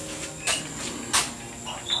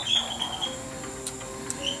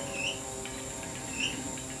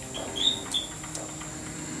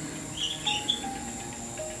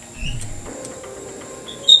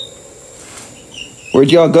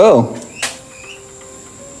 Where'd y'all go?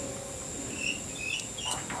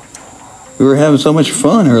 We were having so much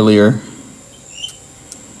fun earlier.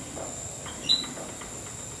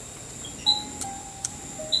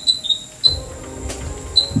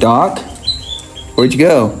 Doc, where'd you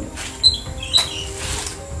go?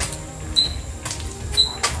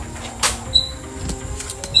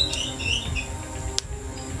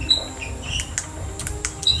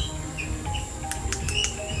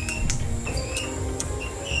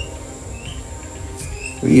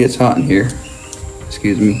 It gets hot in here.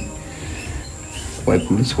 Excuse me.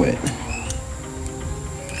 Wiping the sweat.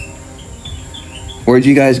 Where'd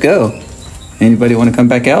you guys go? Anybody want to come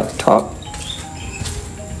back out, talk?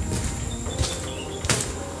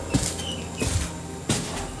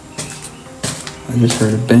 I just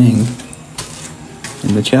heard a bang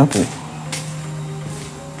in the chapel.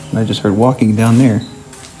 And I just heard walking down there.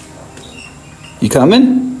 You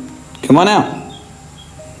coming? Come on out.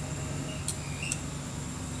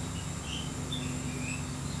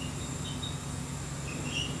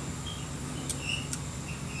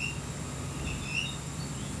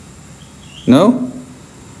 No?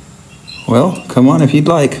 Well, come on if you'd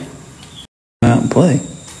like. Come out and play.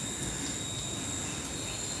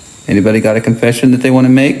 Anybody got a confession that they want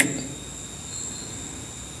to make?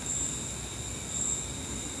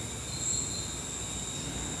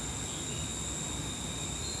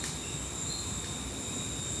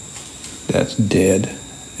 That's dead.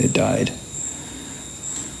 It died.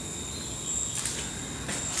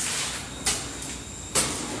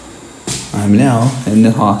 I'm now in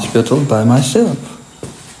the hospital by myself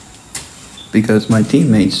because my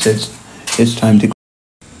teammates said it's time to go.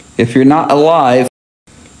 If you're not alive,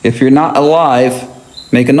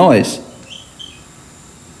 make a noise.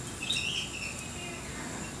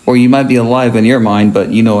 Or you might be alive in your mind, but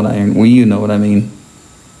you know what I mean.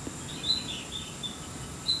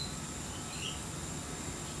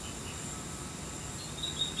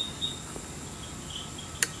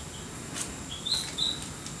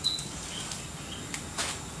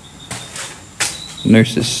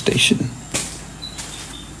 Nurse's station.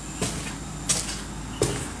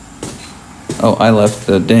 Oh, I left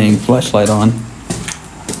the dang flashlight on.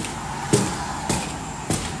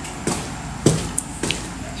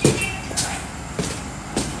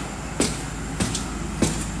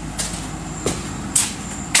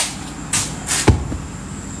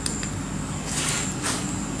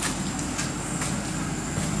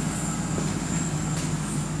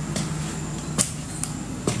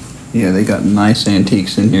 Yeah, they got nice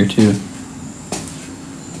antiques in here too.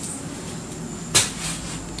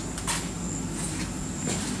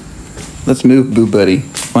 Let's move Boo Buddy.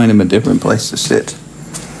 Find him a different place to sit.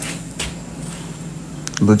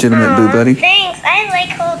 Legitimate Boo Buddy. Thanks. I like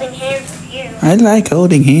holding hands with you. I like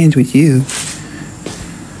holding hands with you.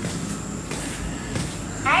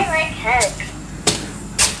 I like hugs.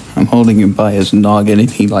 I'm holding him by his noggin and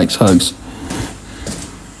he likes hugs.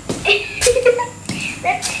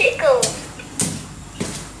 That tickles.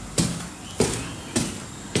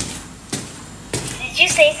 Did you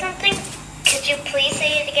say something? Could you please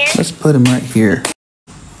say it again? Let's put him right here.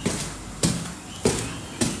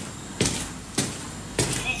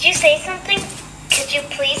 Did you say something? Could you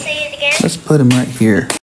please say it again? Let's put him right here.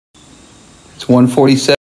 It's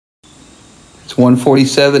 1:47. It's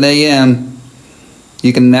 1:47 a.m.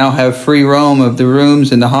 You can now have free roam of the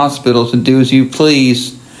rooms in the hospitals and do as you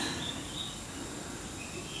please.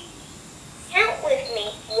 Count with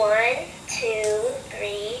me. 1, 2,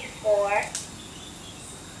 3, 4.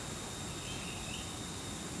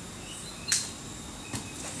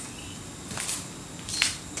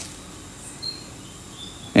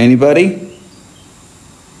 Anybody?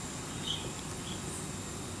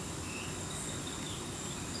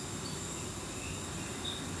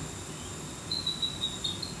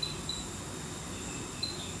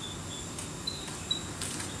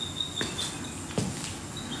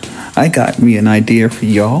 I got me an idea for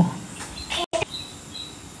y'all.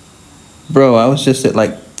 Bro, I was just at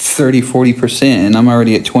like 30-40% and I'm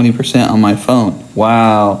already at 20% on my phone.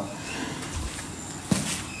 Wow.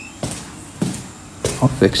 I'll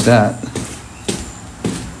fix that.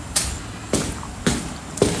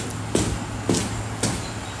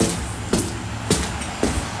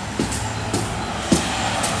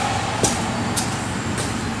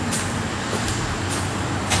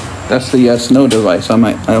 That's the yes/no device. I'm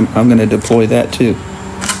going to deploy that too.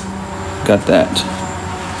 Got that.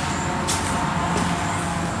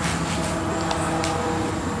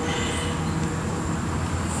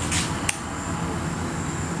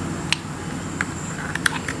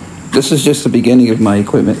 This is just the beginning of my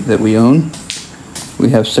equipment that we own.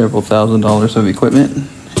 We have several $1,000s of equipment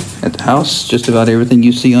at the house. Just about everything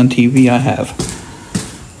you see on TV I have.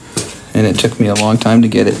 And it took me a long time to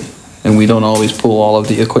get it. And we don't always pull all of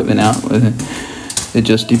the equipment out. It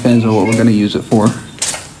just depends on what we're going to use it for.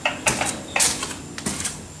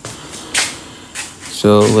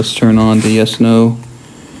 So let's turn on the yes/no.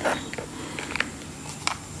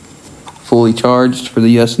 Fully charged for the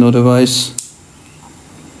yes/no device.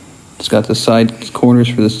 It's got the side corners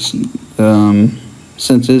for the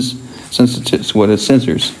sensors.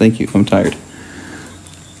 Thank you. I'm tired.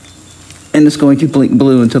 And it's going to blink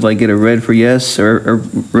blue until I get a red for yes, or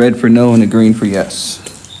red for no, and a green for yes.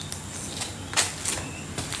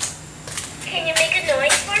 Can you make a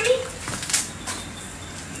noise for me?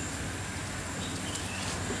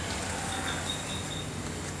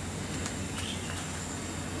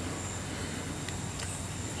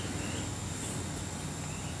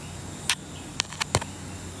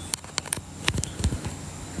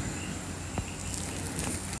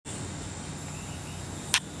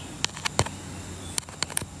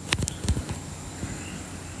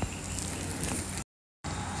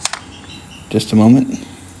 Just a moment.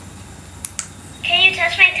 Can you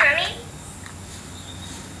touch my tummy?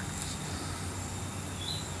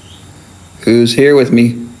 Who's here with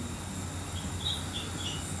me?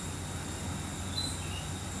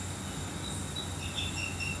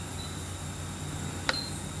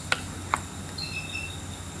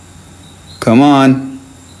 Come on.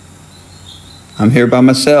 I'm here by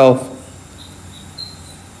myself.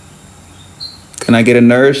 Can I get a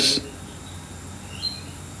nurse?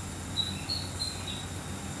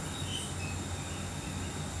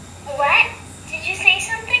 What? Did you say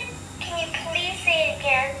something? Can you please say it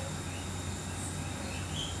again?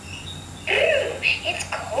 It's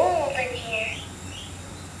cold in here.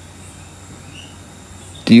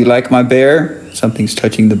 Do you like my bear? Something's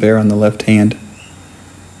touching the bear on the left hand.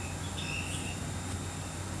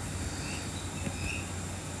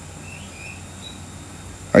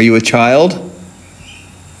 Are you a child?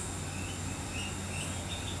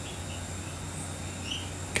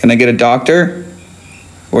 Can I get a doctor?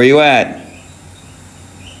 Where are you at?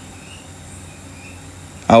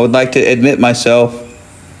 I would like to admit myself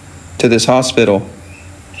to this hospital.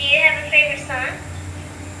 Do you have a favorite song?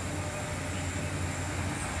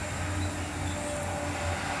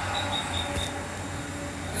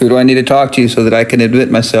 Who do I need to talk to so that I can admit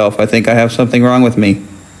myself? I think I have something wrong with me.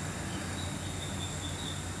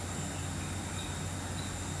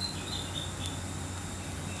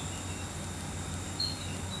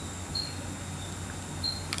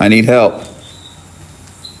 I need help.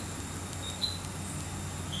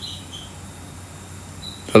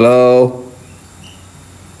 Hello?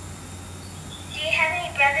 Do you have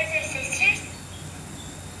any brothers or sisters?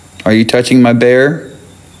 Are you touching my bear?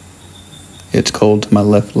 It's cold to my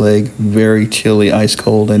left leg, very chilly, ice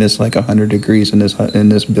cold, and it's like 100 degrees in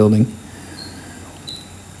this building.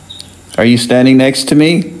 Are you standing next to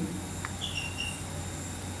me?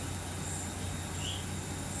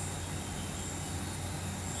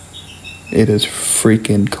 It is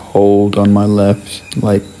freaking cold on my left,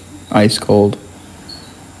 like ice cold.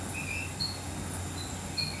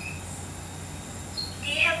 Do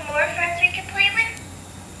you have more friends we could play with?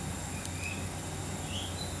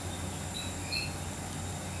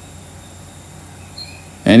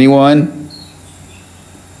 Anyone?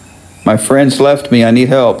 My friends left me. I need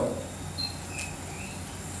help.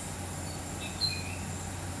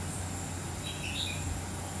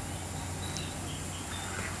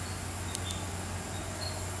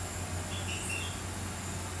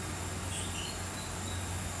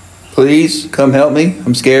 Please come help me.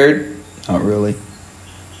 I'm scared. Not really. Do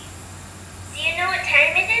you know what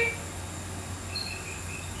time it is?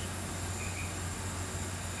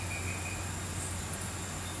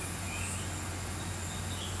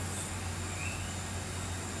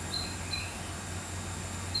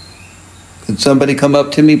 Could somebody come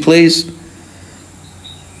up to me, please?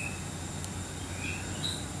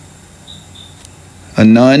 A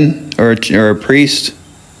nun or a priest?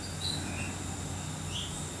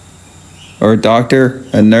 Or a doctor,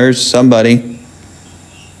 a nurse, somebody.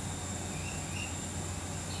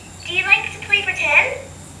 Do you like to play pretend?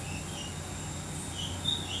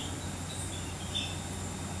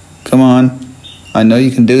 Come on. I know you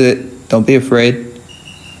can do it. Don't be afraid.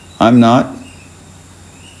 I'm not.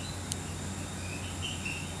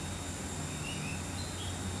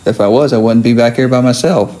 If I was, I wouldn't be back here by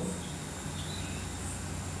myself.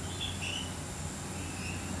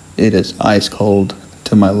 It is ice cold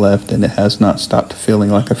to my left, and it has not stopped feeling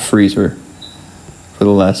like a freezer for the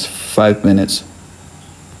last 5 minutes.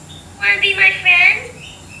 Want to be my friend?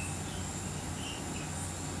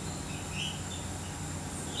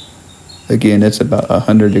 Again, it's about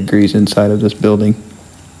 100 degrees inside of this building.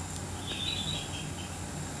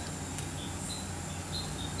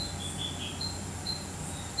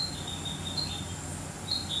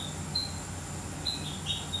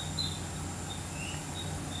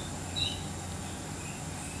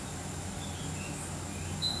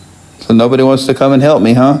 So nobody wants to come and help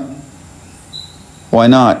me, huh? Why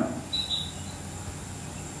not?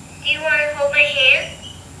 Do you want to hold my hand?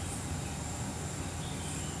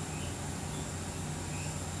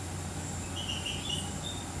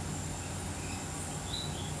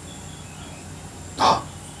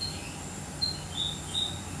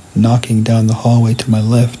 Knocking down the hallway to my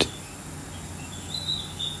left.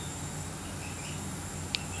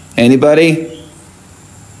 Anybody?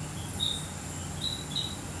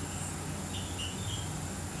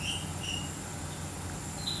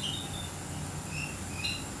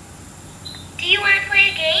 Do you want to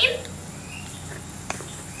play a game?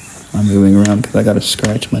 I'm moving around because I got to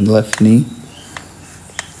scratch my left knee.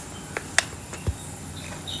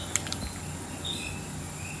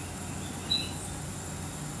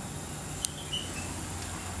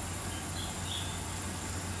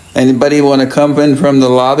 Anybody want to come in from the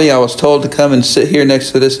lobby? I was told to come and sit here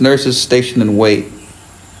next to this nurse's station and wait.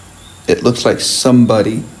 It looks like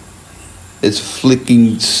somebody is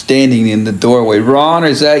standing in the doorway. Ron,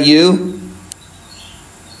 is that you?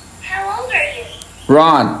 How old are you?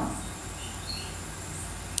 Ron.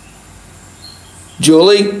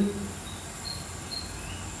 Julie?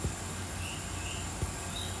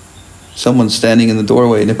 Someone's standing in the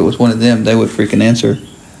doorway, and if it was one of them, they would freaking answer.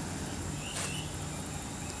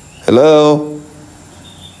 Hello?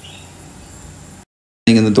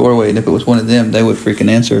 In the doorway, and if it was one of them, they would freaking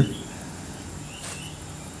answer.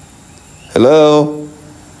 Hello?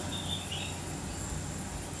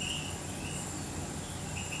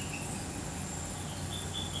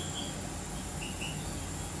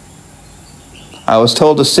 I was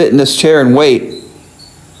told to sit in this chair and wait.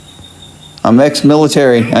 I'm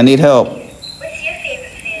ex-military. I need help. What's your favorite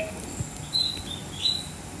food?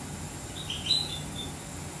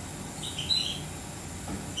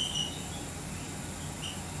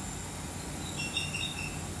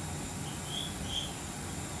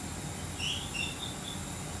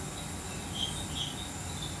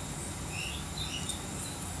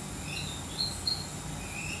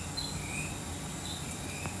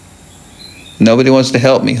 Nobody wants to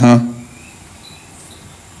help me, huh?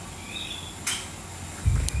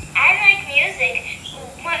 I like music.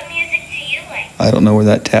 What music do you like? I don't know where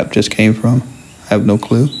that tap just came from. I have no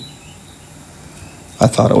clue. I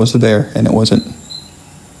thought it was a bear, and it wasn't.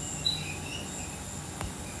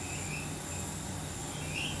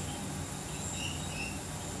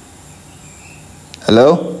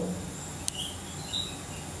 Hello?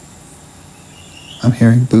 I'm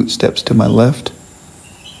hearing boot steps to my left.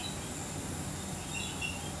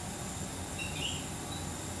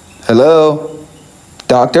 Hello?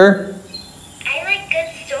 Doctor? I like good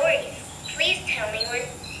stories. Please tell me one.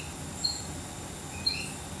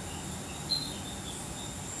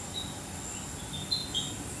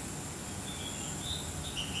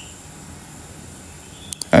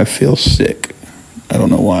 I feel sick. I don't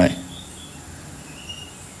know why.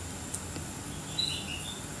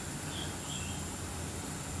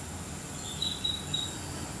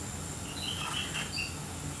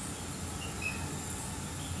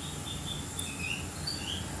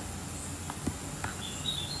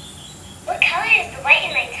 What color is the white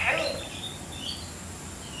in my tummy?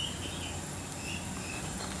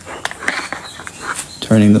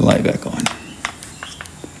 Turning the light back on.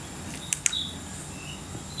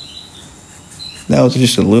 That was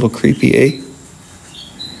just a little creepy, eh?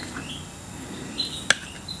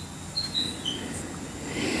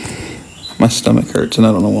 My stomach hurts and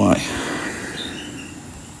I don't know why.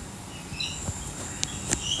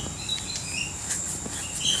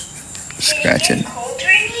 Scratching. Did it get colder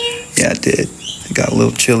in here? Yeah, it did. It got a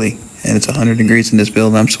little chilly. And it's 100 degrees in this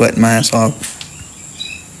building. I'm sweating my ass off.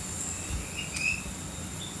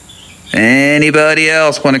 Anybody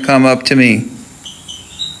else want to come up to me?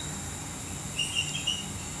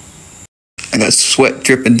 I got sweat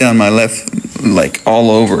dripping down my left, like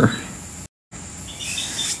all over.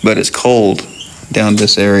 But it's cold down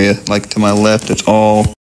this area, like to my left. It's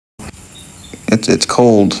cold. What's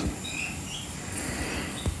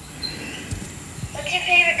your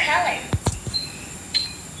favorite color?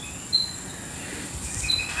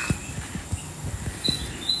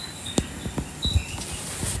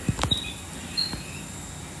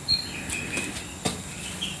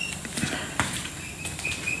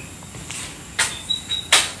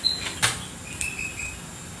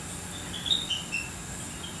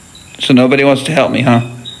 So nobody wants to help me, huh?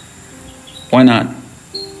 Why not?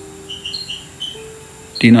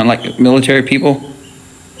 Do you not like military people?